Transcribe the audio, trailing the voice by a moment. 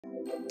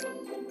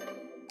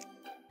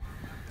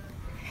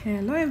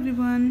Hello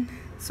everyone.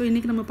 So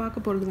இன்றைக்கி நம்ம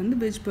பார்க்க போகிறது வந்து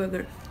வெஜ்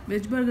பர்கர்.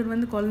 வெஜ் பர்கர்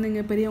வந்து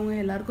குழந்தைங்க பெரியவங்க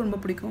எல்லாருக்கும் ரொம்ப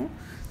பிடிக்கும்.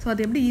 ஸோ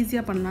அது எப்படி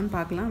ஈஸியாக பண்ணலான்னு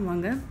பார்க்கலாம்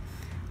வாங்க.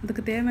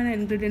 அதுக்கு தேவையான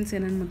இன்க்ரீடியன்ட்ஸ்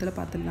என்னென்னு முதல்ல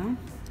பார்த்துடலாம்.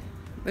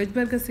 வெஜ்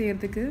பர்கர்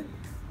செய்கிறதுக்கு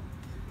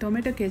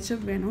டொமேட்டோ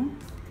கெச்சப் வேணும்.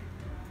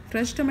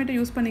 ஃப்ரெஷ் டொமேட்டோ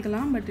யூஸ்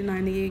பண்ணிக்கலாம், பட்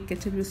நான் இன்றைக்கி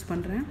கெச்சப் யூஸ்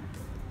பண்ணுறேன்.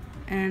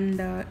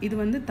 அண்ட் இது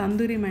வந்து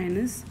தந்தூரி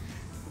மயனஸ்.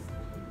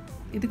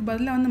 இதுக்கு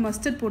பதிலாக வந்து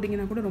மஸ்டர்ட்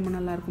போட்டிங்கன்னா கூட ரொம்ப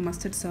நல்லாயிருக்கும்,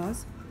 மஸ்டர்ட்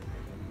சாஸ்.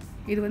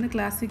 இது வந்து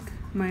கிளாசிக்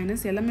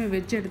மயனஸ். எல்லாமே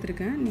வெஜ்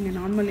எடுத்துருக்கேன், நீங்கள்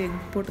நார்மல் எக்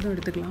போட்டதும்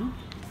எடுத்துக்கலாம்.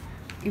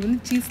 இது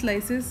வந்து சீஸ்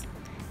ஸ்லைசஸ்.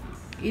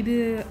 இது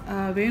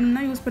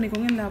வேணும்னா யூஸ்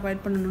பண்ணிக்கோங்க, இல்லை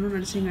அவாய்ட் பண்ணணும்னு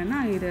நினச்சிங்கன்னா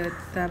இது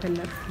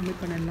தேவையில்லை,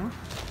 ரிமூவ் பண்ணிடலாம்.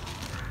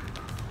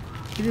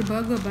 இது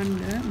பர்கர்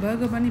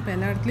பன் இப்போ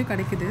எல்லா இடத்துலையும்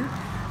கிடைக்குது.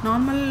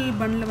 நார்மல்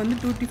பன்னில் வந்து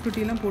டூட்டி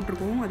ஃப்ரூட்டிலாம்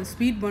போட்டிருக்கோம், அது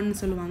ஸ்வீட் பன்னு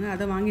சொல்லுவாங்க,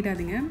 அதை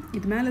வாங்கிடாதீங்க.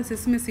 இது மேலே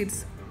செசமி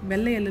சீட்ஸ்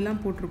வெள்ளை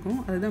எல்லாம் போட்டிருக்கோம்,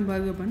 அதுதான்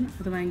பர்கர் பன்,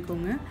 அதை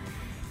வாங்கிக்கோங்க.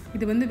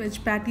 இது வந்து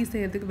வெஜ் பேட்டி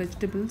செய்கிறதுக்கு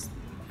வெஜிடபிள்ஸ்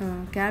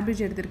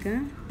கேபேஜ்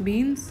எடுத்திருக்கேன்,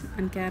 பீன்ஸ்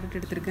அண்ட் கேரட்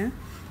எடுத்திருக்கேன்.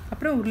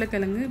 அப்புறம்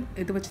உருளைக்கிழங்கு.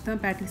 இதை வச்சு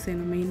தான் பேட்டி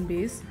செய்யணும், மெயின்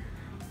பேஸ்.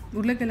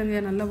 உருளைக்கிழங்கு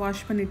நல்லா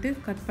வாஷ் பண்ணிவிட்டு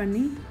கட்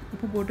பண்ணி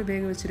உப்பு போட்டு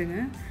வேக வச்சுருங்க.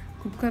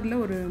 குக்கரில்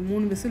ஒரு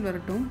 3 விசில்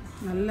வரட்டும்,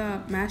 நல்லா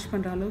மேஷ்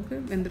பண்ணுற அளவுக்கு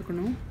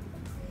வெந்திருக்கணும்.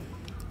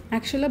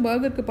 ஆக்சுவலாக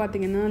பர்கருக்கு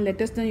பார்த்திங்கன்னா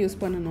லெட்டஸ் தான் யூஸ்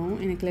பண்ணணும்.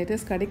 எனக்கு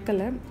லெட்டஸ்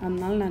கிடைக்கல,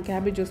 அதனால நான்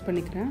கேபேஜ் யூஸ்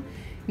பண்ணிக்கிறேன்.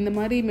 இந்த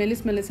மாதிரி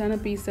மெலிசான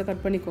பீஸை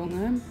கட் பண்ணிக்கோங்க.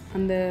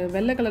 அந்த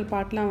வெள்ளை கலர்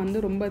பார்ட்லாம் வந்து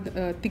ரொம்ப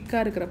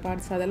திக்காக இருக்கிற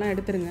பார்ட்ஸ் அதெல்லாம்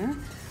எடுத்துருங்க,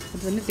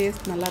 அது வந்து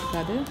டேஸ்ட் நல்லா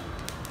இருக்காது.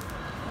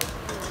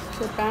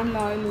 ஸோ பேனில்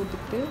ஆயில்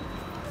ஊற்றிட்டு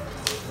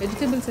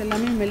வெஜிடபிள்ஸ்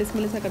எல்லாமே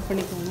மெலிசாக கட்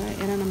பண்ணிக்கோங்க.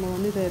 ஏன்னா நம்ம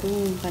வந்து இதை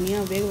எதுவும்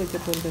தனியாக வேக வைக்க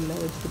போகிறது இல்லை,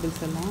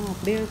 வெஜிடபிள்ஸ் எல்லாம்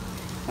அப்படியே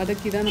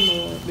வதக்கி தான் நம்ம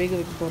வேக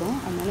வைக்க போகிறோம்.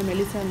 அதனால்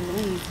மெலிசாக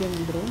இருந்ததுன்னா ஈஸியாக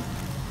வந்துடும்.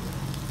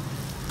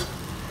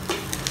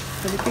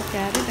 அதுக்கு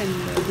கேரட்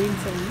அண்ட்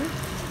பீன்ஸை வந்து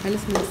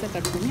மெலிசாக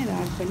கட் பண்ணி அதை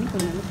ஆட் பண்ணி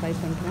கொஞ்சம் நல்லா ஃப்ரை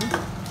பண்ணுறேன்.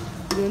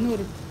 இது வந்து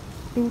ஒரு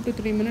 2 to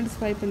 3 minutes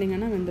ஃப்ரை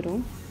பண்ணிங்கன்னா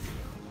வெந்துடும்.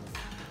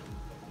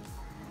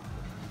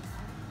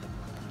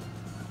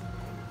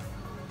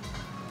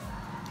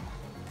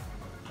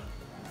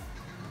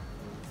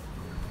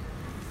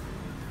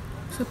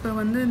 ஸோ இப்போ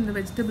வந்து இந்த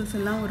வெஜிடபிள்ஸ்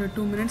எல்லாம் ஒரு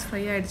 2 minutes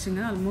ஃப்ரை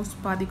ஆகிடுச்சுங்க, ஆல்மோஸ்ட்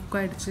பாதி குக்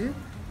ஆகிடுச்சு.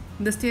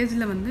 இந்த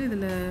ஸ்டேஜில் வந்து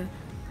இதில்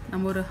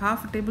நம்ம ஒரு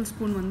 1/2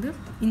 tablespoon வந்து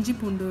இஞ்சி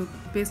பூண்டு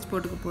பேஸ்ட்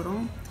போட்டுக்க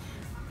போகிறோம்.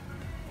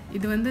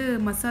 இது வந்து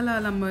மசாலா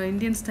நம்ம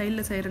இந்தியன்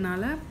ஸ்டைலில்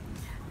செய்கிறனால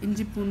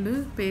இஞ்சி பூண்டு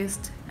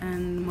பேஸ்ட்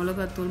அண்ட்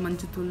மிளகாத்தூள்,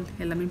 மஞ்சத்தூள்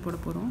எல்லாமே போட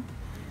போகிறோம்.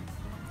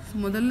 ஸோ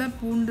முதல்ல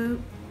பூண்டு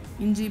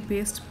இஞ்சி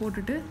பேஸ்ட்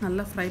போட்டுட்டு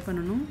நல்லா ஃப்ரை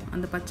பண்ணணும்,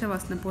 அந்த பச்சை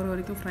வாசனை போகிற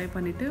வரைக்கும் ஃப்ரை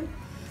பண்ணிவிட்டு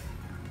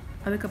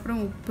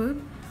அதுக்கப்புறம் உப்பு,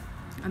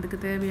 அதுக்கு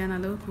தேவையான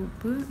அளவுக்கு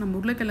உப்பு. நம்ம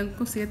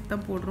உருளைக்கிழங்குக்கும் சேர்த்து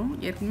தான் போடுறோம்,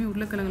 ஏற்கனவே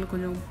உருளைக்கிழங்குல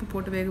கொஞ்சம் உப்பு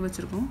போட்டு வேக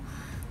வச்சுருக்கோம்.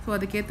 ஸோ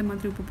அதுக்கேற்ற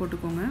மாதிரி உப்பு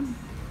போட்டுக்கோங்க.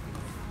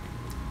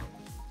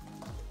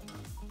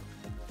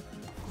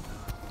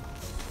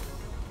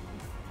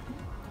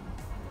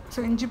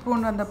 ஸோ இஞ்சி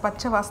பூண்டு அந்த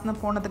பச்சை வாசனை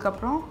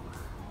போனதுக்கப்புறம்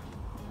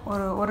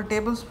ஒரு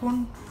tablespoon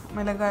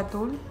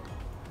மிளகாய்த்தூள்,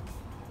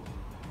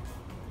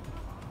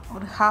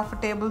 ஒரு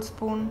 1/2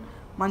 tablespoon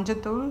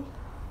மஞ்சத்தூள்,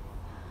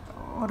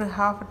 ஒரு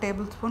 1/2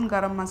 tablespoon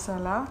கரம்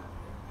மசாலா,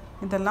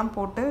 இதெல்லாம்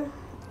போட்டு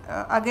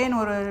அகைன்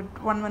ஒரு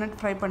 1 minute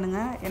ஃப்ரை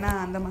பண்ணுங்கள். ஏன்னா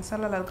அந்த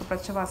மசாலாவில் இருக்க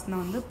பச்சை வாசனை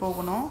வந்து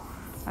போகணும்,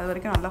 அது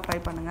வரைக்கும் நல்லா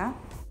ஃப்ரை பண்ணுங்கள்.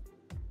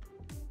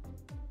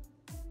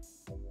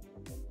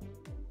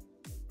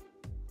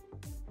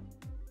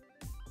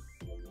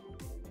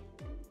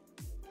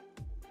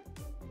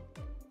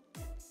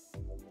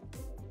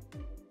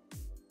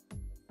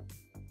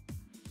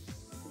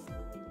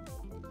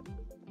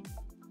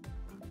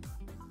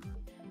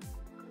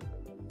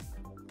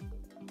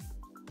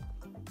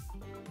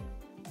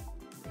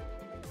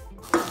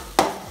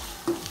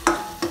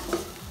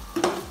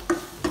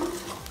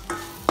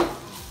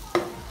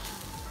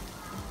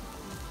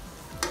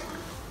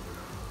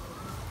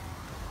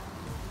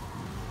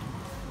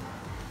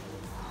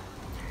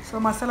 ஸோ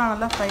மசாலா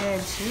நல்லா ஃப்ரை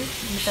ஆகிடுச்சு.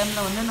 இந்த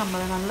டைமில் வந்து நம்ம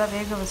நல்லா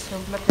வேக வச்ச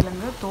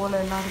உருளைக்கிழங்கு தோலை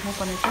எல்லாம் ரிமூவ்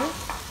பண்ணிவிட்டு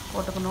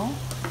போட்டுக்கணும்.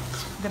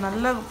 இது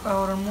நல்லா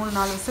ஒரு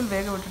 3-4 விசில்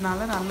வேக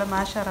விட்டனால நல்லா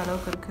மேஷ் ஆகிற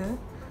அளவுக்கு இருக்குது.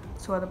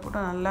 ஸோ அதை போட்டு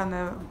நல்லா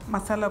அந்த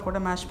மசாலா கூட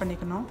மேஷ்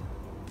பண்ணிக்கணும்.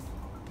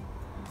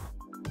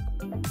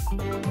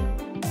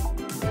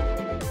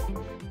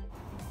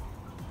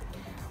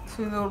 ஸோ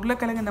இந்த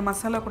உருளைக்கிழங்கு இந்த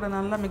மசாலா கூட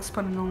நல்லா மிக்ஸ்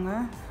பண்ணணுங்க.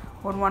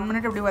 ஒரு 1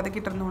 minute அப்படி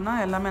வதக்கிட்டு இருந்தோம்னா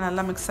எல்லாமே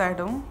நல்லா மிக்ஸ்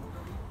ஆகிடும்.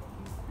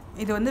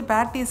 இது வந்து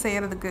பேட்டி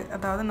செய்கிறதுக்கு,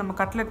 அதாவது நம்ம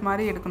கட்லெட்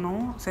மாதிரி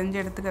எடுக்கணும், செஞ்சு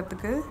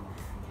எடுத்துக்கிறதுக்கு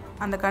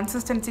அந்த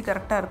கன்சிஸ்டன்சி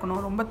கரெக்டாக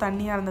இருக்கணும். ரொம்ப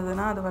தண்ணியாக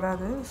இருந்ததுன்னா அது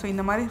வராது. ஸோ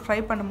இந்த மாதிரி ஃப்ரை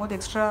பண்ணும்போது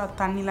எக்ஸ்ட்ரா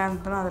தண்ணிலாம்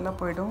இருந்ததுன்னா அதெல்லாம்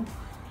போயிடும்.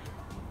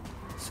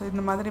 ஸோ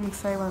இந்த மாதிரி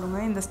மிக்ஸ் ஆகி வருங்க.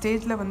 இந்த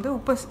ஸ்டேஜில் வந்து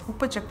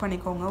உப்பு செக்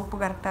பண்ணிக்கோங்க, உப்பு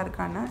கரெக்டாக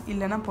இருக்கான்னு,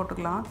 இல்லைன்னா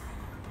போட்டுக்கலாம்,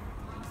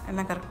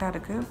 எல்லாம் கரெக்டாக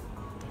இருக்குது.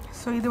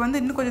 ஸோ இது வந்து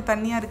இன்னும் கொஞ்சம்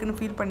தண்ணியாக இருக்குதுன்னு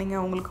ஃபீல் பண்ணிங்க,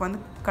 உங்களுக்கு வந்து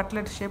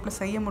கட்லெட் ஷேப்பில்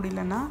செய்ய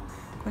முடியலன்னா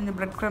கொஞ்சம்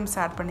ப்ரெட்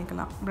க்ரம்ஸ் ஆட்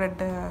பண்ணிக்கலாம்.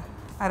 ப்ரெட்டு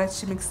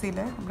அரைச்சி மிக்சியில்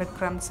ப்ரெட்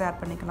க்ரம்ஸ் ஆட்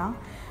பண்ணிக்கலாம்.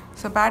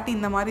 ஸோ பேட்டி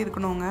இந்த மாதிரி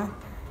இருக்கணுங்க,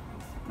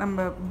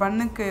 நம்ம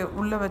பன்னுக்கு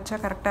உள்ளே வச்சா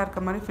கரெக்டாக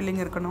இருக்க மாதிரி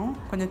ஃபில்லிங் இருக்கணும்,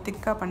 கொஞ்சம்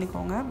திக்காக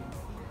பண்ணிக்கோங்க.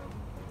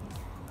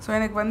 ஸோ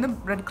எனக்கு வந்து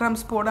ப்ரெட்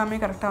க்ரம்ஸ் போடாமே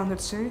கரெக்டாக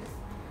வந்துடுச்சு.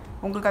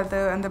 உங்களுக்கு அது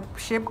அந்த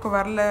ஷேப்புக்கு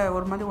வரல,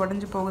 ஒரு மாதிரி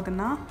உடஞ்சி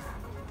போகுதுன்னா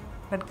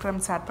பிரெட்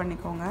க்ரம்ஸ் ஆட்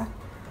பண்ணிக்கோங்க.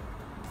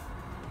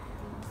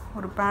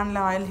 ஒரு பேனில்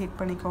ஆயில் ஹீட்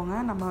பண்ணிக்கோங்க.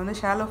 நம்ம வந்து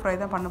ஷாலோ ஃப்ரை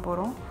தான் பண்ண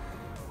போகிறோம்.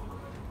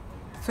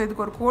 ஸோ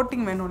இதுக்கு ஒரு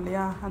கோட்டிங் வேணும்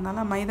இல்லையா,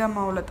 அதனால் மைதா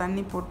மாவில்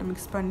தண்ணி போட்டு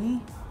மிக்ஸ் பண்ணி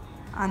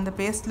அந்த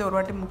பேஸ்ட்டில் ஒரு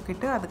வாட்டி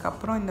முக்கிட்டு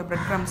அதுக்கப்புறம் இந்த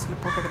பிரெட்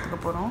க்ரம்ஸில் போட்டு எடுத்துக்க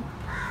போகிறோம்.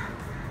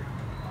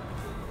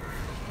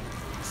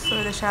 ஸோ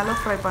இதை ஷாலோ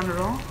ஃப்ரை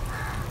பண்ணுறோம்.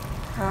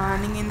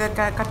 நீங்கள் இந்த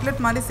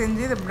கட்லெட் மாதிரி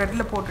செஞ்சு இதை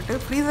ப்ரெட்டில் போட்டுட்டு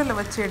ஃப்ரீசரில்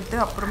வச்சு எடுத்து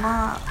அப்புறமா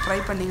ஃப்ரை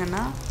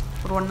பண்ணிங்கன்னா,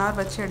 ஒரு 1 hour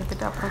வச்சு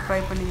எடுத்துகிட்டு அப்புறம்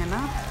ஃப்ரை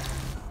பண்ணிங்கன்னா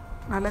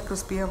நல்லா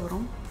கிறிஸ்பியாக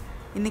வரும்.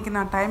 இன்றைக்கி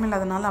நான் டைம்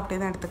இல்லாதனால அப்படியே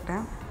தான்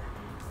எடுத்துக்கிட்டேன்.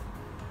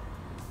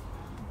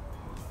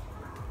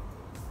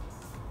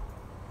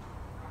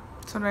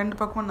 ஸோ 2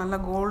 பக்கமும் நல்லா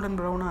கோல்டன்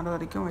ப்ரௌன் ஆகிற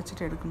வரைக்கும்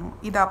வச்சுட்டு எடுக்கணும்.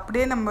 இது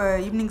அப்படியே நம்ம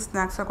ஈவினிங்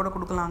ஸ்நாக்ஸாக கூட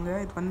கொடுக்கலாங்க.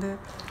 இது வந்து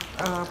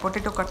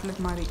பொட்டேட்டோ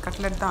கட்லெட் மாதிரி,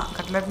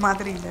 கட்லெட்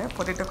மாதிரி இல்லை,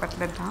 பொட்டேட்டோ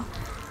கட்லெட் தான்.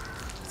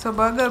 ஸோ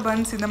பர்கர்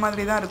பன்ஸ் இந்த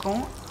மாதிரி தான்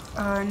இருக்கும்.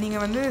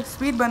 நீங்கள் வந்து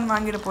ஸ்வீட் பன்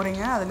வாங்கிட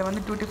போகிறீங்க, அதில்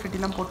வந்து டூட்டி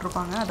ஃப்ரூட்டிலாம்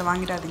போட்டிருப்பாங்க, அதை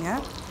வாங்கிடாதீங்க.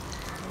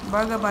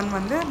 பர்கர் பன்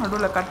வந்து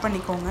நடுவில் கட்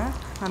பண்ணிக்கோங்க,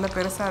 நல்லா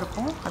பெருசாக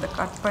இருக்கும். அதை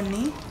கட்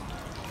பண்ணி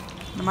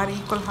இந்த மாதிரி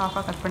ஈக்குவல்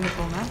ஹாஃபாக கட்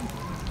பண்ணிக்கோங்க.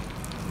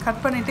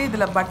 கட் பண்ணிவிட்டு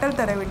இதில் பட்டர்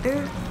தடவிட்டு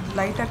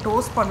லைட்டாக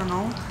டோஸ்ட்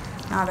பண்ணணும்.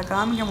 நான் அதை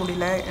காமிக்க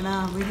முடியல, ஏன்னா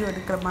வீடியோ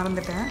எடுக்கிற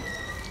மறந்துட்டேன்.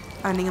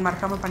 அதை நீங்கள்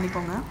மறக்காமல்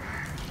பண்ணிக்கோங்க.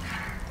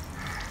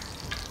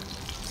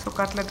 ஸோ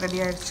கட்லெட் ரெடி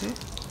ஆகிடுச்சு.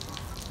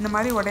 இந்த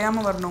மாதிரி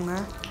உடையாமல் வரணுங்க,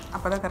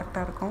 அப்போ தான்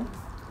கரெக்டாக இருக்கும்.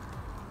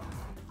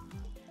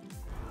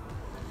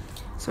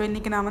 ஸோ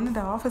இன்றைக்கி நான் வந்து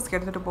இந்த ஆஃபீஸ்க்கு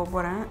எடுத்துகிட்டு போக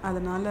போகிறேன்.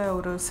 அதனால்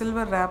ஒரு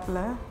சில்வர்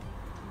ரேப்பில்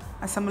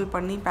அசம்பிள்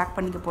பண்ணி பேக்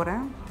பண்ணிக்க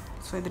போகிறேன்.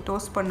 ஸோ இது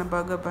டோஸ்ட் பண்ண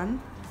பர்கர் பன்.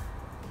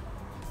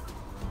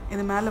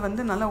 இது மேலே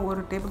வந்து நல்லா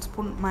 1 டேபிள்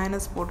ஸ்பூன்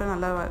மயோனைஸ் போட்டு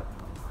நல்லா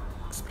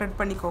ஸ்ப்ரெட்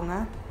பண்ணிக்கோங்க.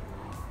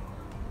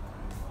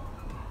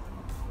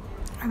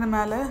 அது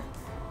மேலே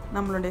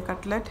நம்மளுடைய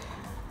கட்லெட்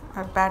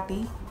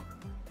பேட்டி.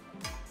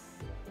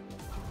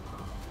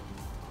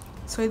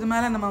 ஸோ இது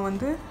மேலே நம்ம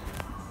வந்து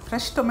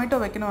ஃப்ரெஷ் டொமேட்டோ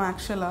வைக்கணும்.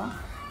 ஆக்சுவலாக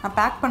நான்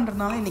பேக்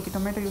பண்ணுறதுனால இன்றைக்கி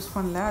டொமேட்டோ யூஸ்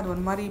பண்ணல, அது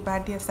ஒரு மாதிரி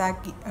பேட்டியை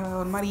சாக்கி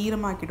ஒரு மாதிரி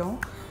ஈரமாக்கிடும்.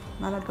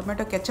 அதனால்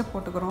டொமேட்டோ கெச்சப்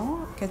போட்டுக்கிறோம்.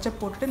 கெச்சப்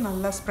போட்டுட்டு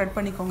நல்லா ஸ்ப்ரெட்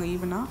பண்ணிக்கோங்க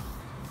ஈவனாக.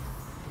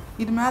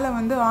 இது மேலே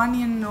வந்து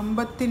ஆனியன்,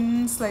 ரொம்ப தின்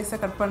ஸ்லைஸாக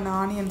கட் பண்ண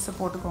ஆனியன்ஸை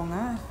போட்டுக்கோங்க.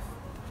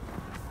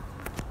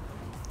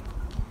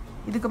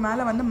 இதுக்கு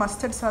மேலே வந்து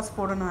மஸ்டர்ட் சாஸ்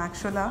போடணும்.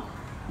 ஆக்சுவலாக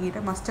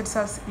என்கிட்ட மஸ்டர்ட்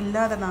சாஸ்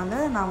இல்லாதனால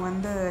நான்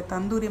வந்து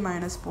தந்தூரி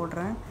மயோனைஸ்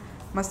போடுறேன்.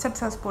 மஸ்டர்ட்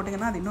சாஸ்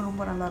போட்டிங்கன்னா அது இன்னும்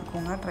ரொம்ப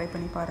நல்லாயிருக்குங்க, ட்ரை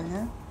பண்ணி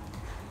பாருங்கள்.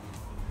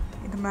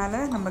 இது மேலே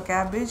நம்ம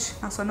கேபேஜ்,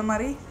 நான் சொன்ன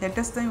மாதிரி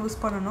லெட்டஸ் தான்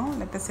யூஸ் பண்ணணும்.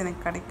 லெட்டஸ்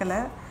எனக்கு கிடைக்கல,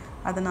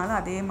 அதனால்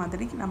அதே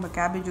மாதிரி நம்ம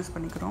கேபேஜ் யூஸ்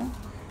பண்ணிக்கிறோம்.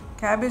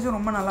 கேபேஜும்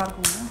ரொம்ப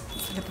நல்லாயிருக்குங்க,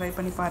 இதை ட்ரை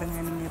பண்ணி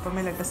பாருங்கள். நீங்கள்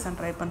எப்போவுமே லெட்டஸ் தான்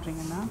ட்ரை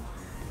பண்ணுறீங்கன்னா.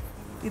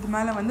 இது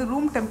மேலே வந்து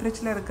ரூம்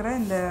டெம்பரேச்சரில் இருக்கிற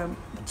இந்த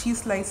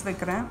சீஸ் ஸ்லைஸ்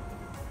வைக்கிறேன்.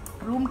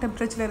 ரூம்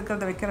டெம்பரேச்சரில்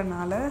இருக்கிறத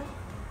வைக்கிறனால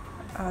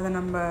அதை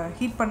நம்ம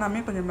ஹீட் பண்ணாமே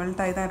கொஞ்சம்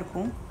மெல்ட் ஆகி தான்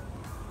இருக்கும்.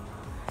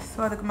 ஸோ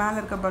அதுக்கு மேலே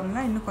இருக்க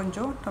பன்னில் இன்னும்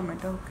கொஞ்சம்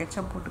டொமேட்டோ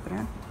கெச்சப்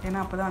போட்டுக்கிறேன், ஏன்னா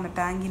அப்போ தான் அந்த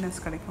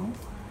டேங்கினஸ் கிடைக்கும்.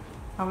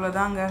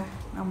 அவ்வளோதாங்க,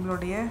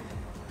 நம்மளுடைய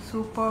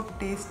super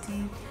tasty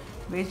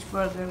veg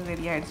burger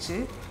ready ஆகிடுச்சு.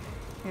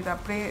 இது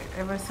அப்படியே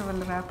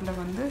எவர்சிவல் ரேப்பில்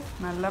வந்து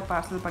நல்லா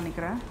பார்சல்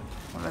பண்ணிக்கிறேன்.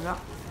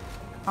 அவ்வளோதான்,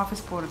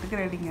 ஆஃபீஸ்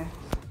போகிறதுக்கு ரெடிங்க.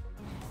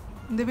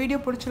 இந்த வீடியோ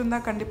பிடிச்சிருந்தா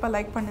கண்டிப்பாக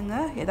லைக்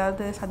பண்ணுங்கள்.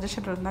 ஏதாவது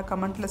சஜஷன் இருந்தால்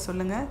கமெண்ட்டில்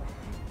சொல்லுங்கள்.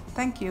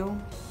 தேங்க்யூ.